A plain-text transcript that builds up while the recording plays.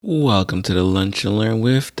Welcome to the Lunch and Learn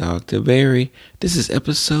with Dr. Barry. This is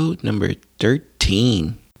episode number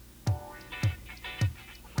 13.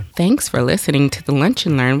 Thanks for listening to the Lunch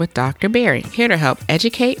and Learn with Dr. Barry, here to help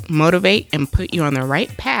educate, motivate, and put you on the right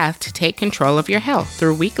path to take control of your health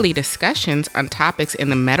through weekly discussions on topics in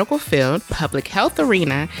the medical field, public health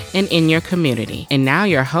arena, and in your community. And now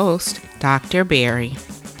your host, Dr. Barry.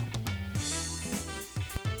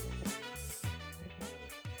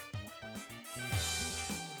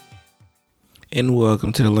 And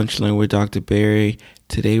welcome to the Lunch and Learn with Dr. Barry.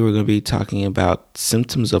 Today we're going to be talking about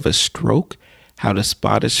symptoms of a stroke, how to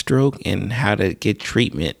spot a stroke, and how to get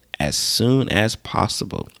treatment as soon as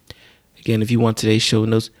possible. Again, if you want today's show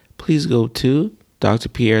notes, please go to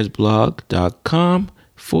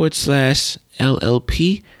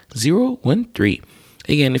drpierresblog.com/LLP013.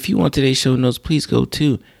 Again, if you want today's show notes, please go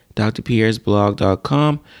to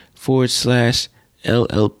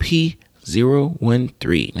drpierresblog.com/LLP013.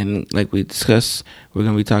 And like we discussed, we're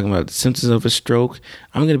going to be talking about the symptoms of a stroke.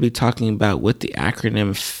 I'm going to be talking about what the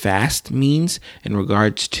acronym FAST means in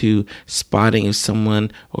regards to spotting if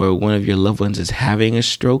someone or one of your loved ones is having a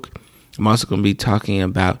stroke. I'm also going to be talking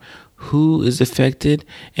about who is affected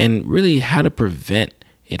and really how to prevent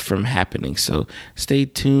it from happening. So stay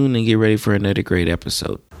tuned and get ready for another great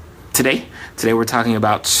episode. Today we're talking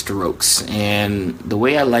about strokes, and the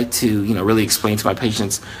way I like to, really explain to my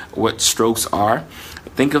patients what strokes are.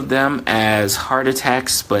 Think of them as heart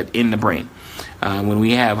attacks, but in the brain. When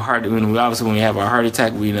we have our heart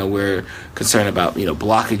attack, we're concerned about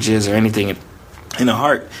blockages or anything in the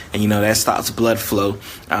heart, and that stops blood flow.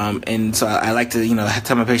 And so I like to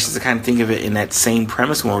tell my patients to kind of think of it in that same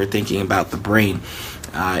premise when we're thinking about the brain.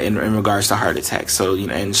 In regards to heart attacks. So,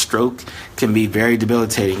 and stroke can be very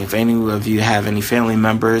debilitating. If any of you have any family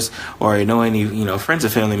members or know any, friends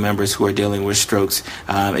of family members who are dealing with strokes,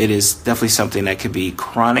 it is definitely something that could be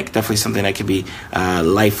chronic, definitely something that could be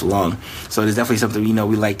lifelong. So it is definitely something, we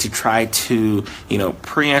like to try to,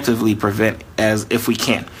 preemptively prevent as if we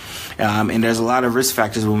can. And there's a lot of risk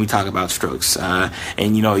factors when we talk about strokes.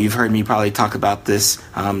 And you've heard me probably talk about this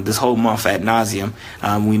this whole month ad nauseum.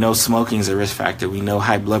 We know smoking is a risk factor. We know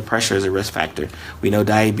high blood pressure is a risk factor. We know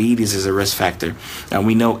diabetes is a risk factor.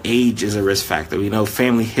 We know age is a risk factor. We know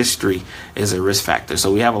family history is a risk factor.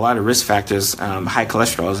 So we have a lot of risk factors. High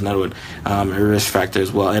cholesterol is another one, a risk factor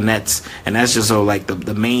as well. And that's just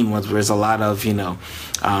the main ones. Where there's a lot of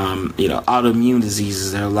autoimmune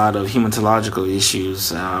diseases. There are a lot of hematological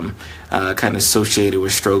issues kind of associated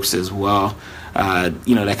with strokes as well.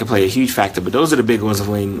 That can play a huge factor. But those are the big ones.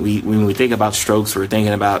 When we think about strokes, we're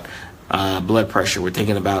thinking about blood pressure. We're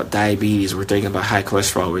thinking about diabetes. We're thinking about high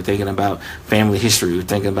cholesterol. We're thinking about family history. We're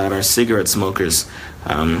thinking about our cigarette smokers.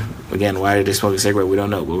 Again, why are they smoking a cigarette? We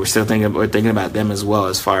don't know. But we're thinking about them as well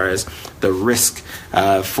as far as the risk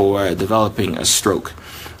for developing a stroke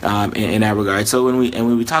in that regard. So when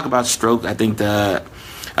we talk about stroke, I think the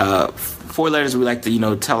 4 letters we like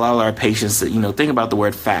to tell all our patients that think about the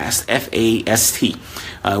word FAST, FAST,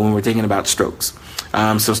 when we're thinking about strokes.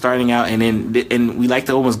 So starting out, and we like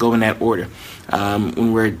to almost go in that order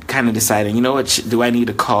when we're kind of deciding, do I need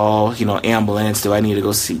to call ambulance? Do I need to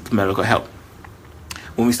go seek medical help?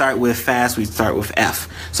 When we start with FAST, we start with F.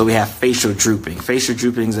 So we have facial drooping. Facial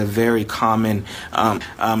drooping is a very common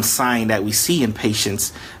sign that we see in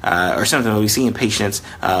patients, or something that we see in patients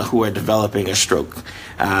who are developing a stroke.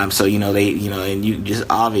 And you just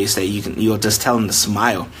obvious that you'll just tell them to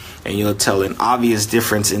smile, and you'll tell an obvious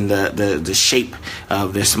difference in the shape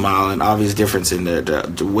of their smile, an obvious difference in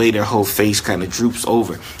the way their whole face kind of droops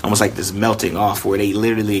over, almost like this melting off, where they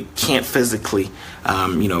literally can't physically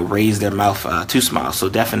raise their mouth to smile. So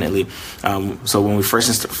definitely, so when we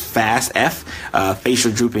first start FAST, F,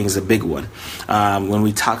 facial drooping is a big one. When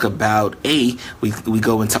we talk about A, we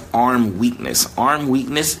go into arm weakness. Arm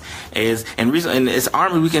weakness is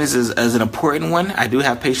arm weakness is an important one. I do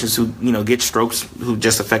have patients who get strokes who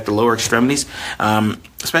just affect the lower extremities,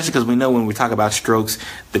 especially because we know when we talk about strokes,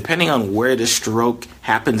 depending on where the stroke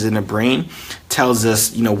happens in the brain, tells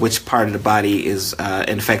us which part of the body is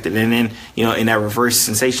infected. And then in that reverse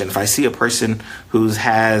sensation, if I see a person who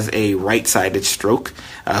has a right-sided stroke,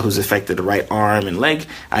 who's affected the right arm and leg,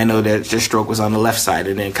 I know that their stroke was on the left side,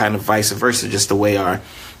 and then kind of vice versa, just the way our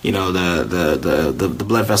the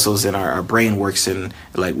blood vessels in our brain works, and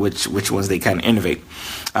like which ones they kind of innervate.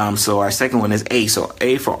 So our second one is A. So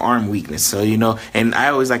A for arm weakness. So and I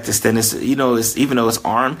always like to extend this. Even though it's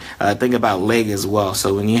arm, think about leg as well.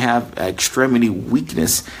 So when you have extremity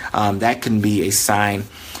weakness, that can be a sign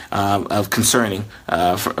of concerning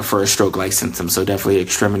for a stroke-like symptom. So definitely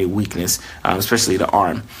extremity weakness, especially the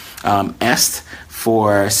arm. S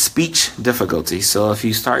for speech difficulty. So if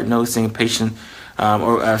you start noticing a patient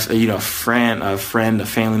or a friend, a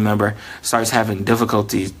family member starts having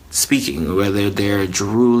difficulty speaking, whether they're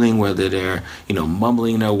drooling, whether they're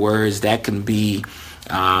mumbling their words, that can be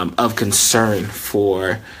of concern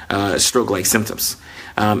for stroke-like symptoms.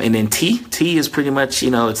 And then T is pretty much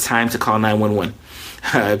it's time to call 911.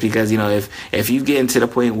 Because if you get into the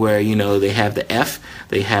point where they have the F,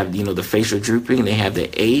 they have the facial drooping, they have the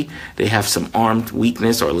A, they have some arm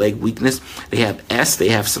weakness or leg weakness, they have S, they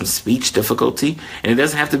have some speech difficulty, and it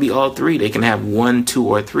doesn't have to be all three. They can have 1, 2,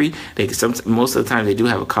 or 3. Most of the time they do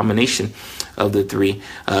have a combination of the three.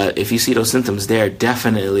 If you see those symptoms, they're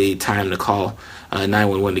definitely time to call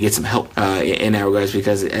 911 to get some help in that regards,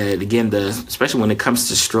 because again, especially when it comes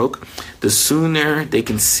to stroke, the sooner they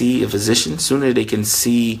can see a physician, sooner they can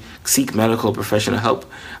seek medical professional help,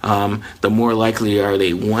 the more likely are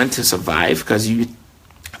they, one, to survive, because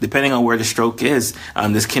depending on where the stroke is,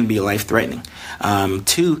 this can be life-threatening.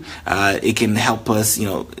 Two, it can help us,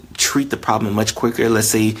 treat the problem much quicker. Let's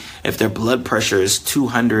say if their blood pressure is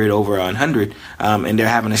 200 over 100, and they're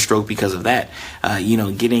having a stroke because of that,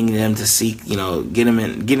 getting them to seek,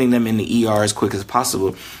 getting them in the ER as quick as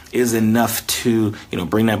possible is enough to,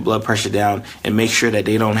 bring that blood pressure down and make sure that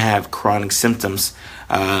they don't have chronic symptoms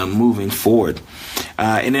moving forward.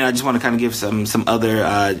 And then I just want to kind of give some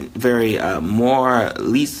other very more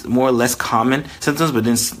or less common symptoms, but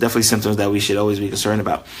then definitely symptoms that we should always be concerned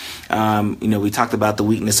about. We talked about the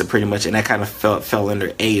weakness of pretty much, and that kind of fell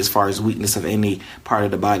under A as far as weakness of any part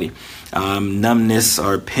of the body. Numbness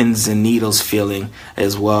or pins and needles feeling,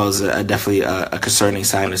 as well as definitely a concerning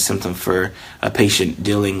sign or symptom for a patient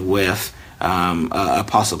dealing with a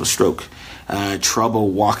possible stroke. Trouble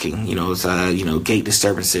walking, gait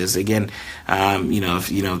disturbances. Again,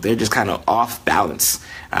 if they're just kind of off balance.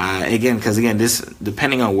 Because this,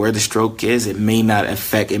 depending on where the stroke is, it may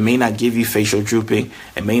not give you facial drooping.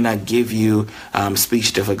 It may not give you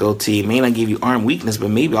speech difficulty. It may not give you arm weakness, but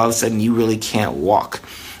maybe all of a sudden you really can't walk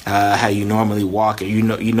how you normally walk, and you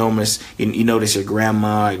notice your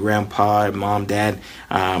grandma, your grandpa, mom, dad,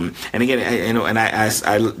 and again, I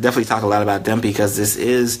definitely talk a lot about them because this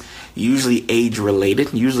is usually age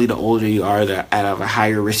related. Usually, the older you are, the at a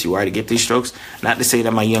higher risk you are to get these strokes. Not to say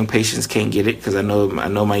that my young patients can't get it, because I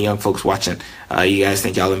know my young folks watching. You guys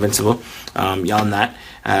think y'all invincible, y'all not.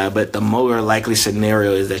 But the more likely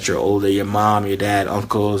scenario is that you're older. Your mom, your dad,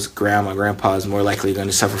 uncles, grandma, grandpa is more likely going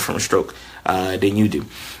to suffer from a stroke than you do.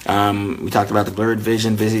 We talked about the blurred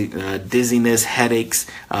vision, dizziness, headaches.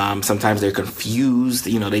 Sometimes they're confused.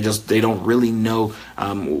 They don't really know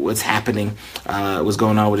what's happening, what's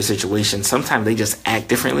going on with the situation. Sometimes they just act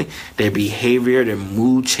differently. Their behavior, their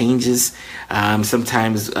mood changes.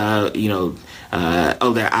 Sometimes, their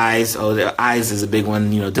eyes. Their eyes is a big one.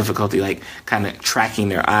 Difficulty like kind of tracking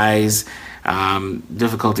their eyes.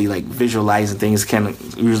 Difficulty like visualizing things can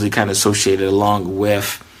usually kind of associated along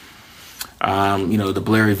with the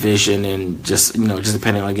blurry vision, and just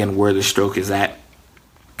depending on, again, where the stroke is at.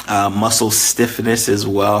 Muscle stiffness as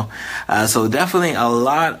well. So definitely a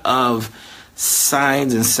lot of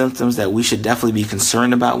signs and symptoms that we should definitely be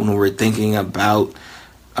concerned about when we're thinking about,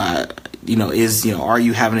 are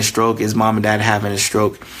you having a stroke? Is mom and dad having a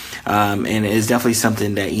stroke? And it's definitely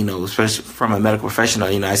something that, especially from a medical professional,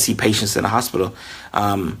 I see patients in the hospital,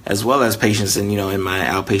 as well as patients in my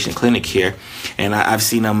outpatient clinic here. And I've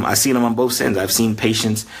seen them on both ends. I've seen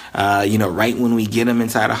patients, right when we get them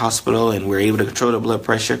inside a hospital and we're able to control the blood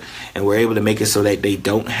pressure and we're able to make it so that they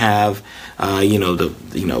don't have,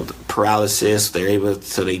 the paralysis.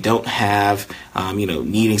 So they don't have,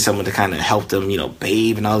 needing someone to kind of help them,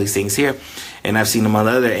 bathe and all these things here. And I've seen them on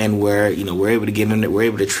the other end where, we're able to get them, we're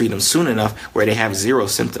able to treat them soon enough where they have zero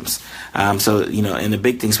symptoms. And the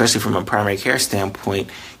big thing, especially from a primary care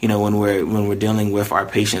standpoint, when we're dealing with our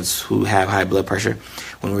patients who have high blood pressure,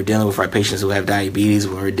 when we're dealing with our patients who have diabetes,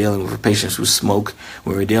 when we're dealing with our patients who smoke,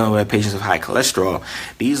 when we're dealing with patients with high cholesterol,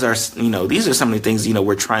 these are some of the things,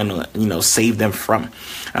 we're trying to, save them from,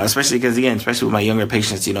 especially with my younger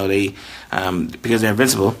patients, they, because they're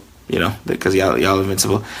invincible, because y'all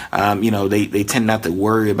invincible. They tend not to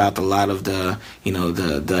worry about a lot of the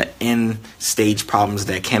end stage problems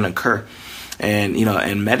that can occur. And,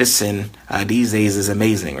 and medicine these days is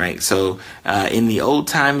amazing, right? So in the old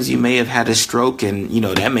times, you may have had a stroke and,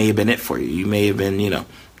 that may have been it for you. You may have been,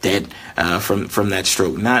 dead from that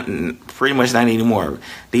stroke. Pretty much not anymore.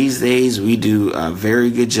 These days, we do a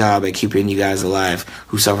very good job at keeping you guys alive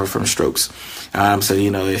who suffer from strokes. So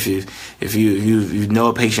if you know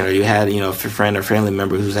a patient, or you had a friend or family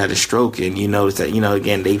member who's had a stroke, and you notice that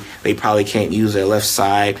again they probably can't use their left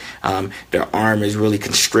side, their arm is really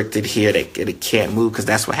constricted here, they can't move, because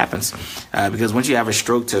that's what happens. Because once you have a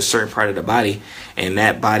stroke to a certain part of the body, and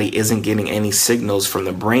that body isn't getting any signals from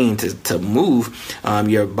the brain to move,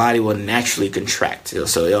 your body will naturally contract.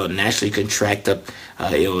 So it'll naturally contract up.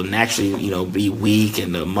 It will naturally, be weak,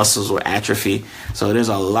 and the muscles will atrophy. So there's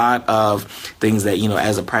a lot of things that,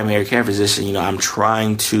 as a primary care physician, I'm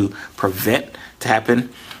trying to prevent to happen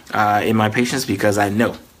in my patients, because I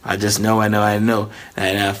know that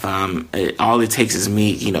if all it takes is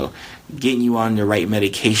me, getting you on the right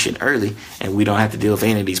medication early, and we don't have to deal with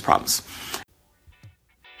any of these problems.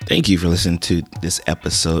 Thank you for listening to this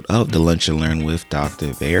episode of the Lunch and Learn with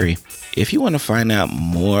Dr. Berry. If you want to find out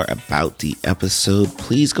more about the episode,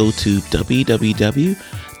 please go to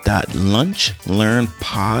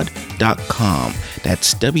www.lunchlearnpod.com.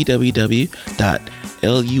 That's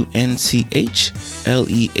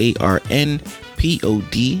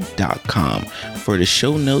www.lunchlearnpod.com for the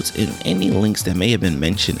show notes and any links that may have been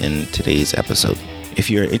mentioned in today's episode. If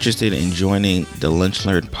you're interested in joining the Lunch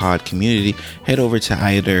Learn Pod community, head over to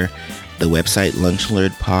either the website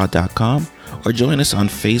lunchlearnpod.com or join us on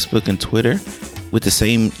Facebook and Twitter with the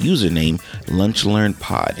same username, Lunch Learn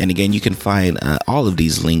Pod. And again, you can find all of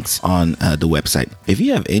these links on the website. If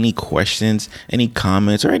you have any questions, any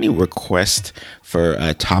comments, or any requests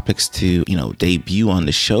for topics to, debut on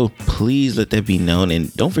the show, please let that be known.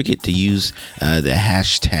 And don't forget to use the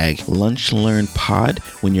hashtag LunchLearnPod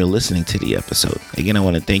when you're listening to the episode. Again, I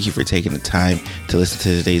want to thank you for taking the time to listen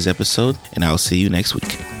to today's episode, and I'll see you next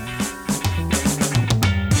week.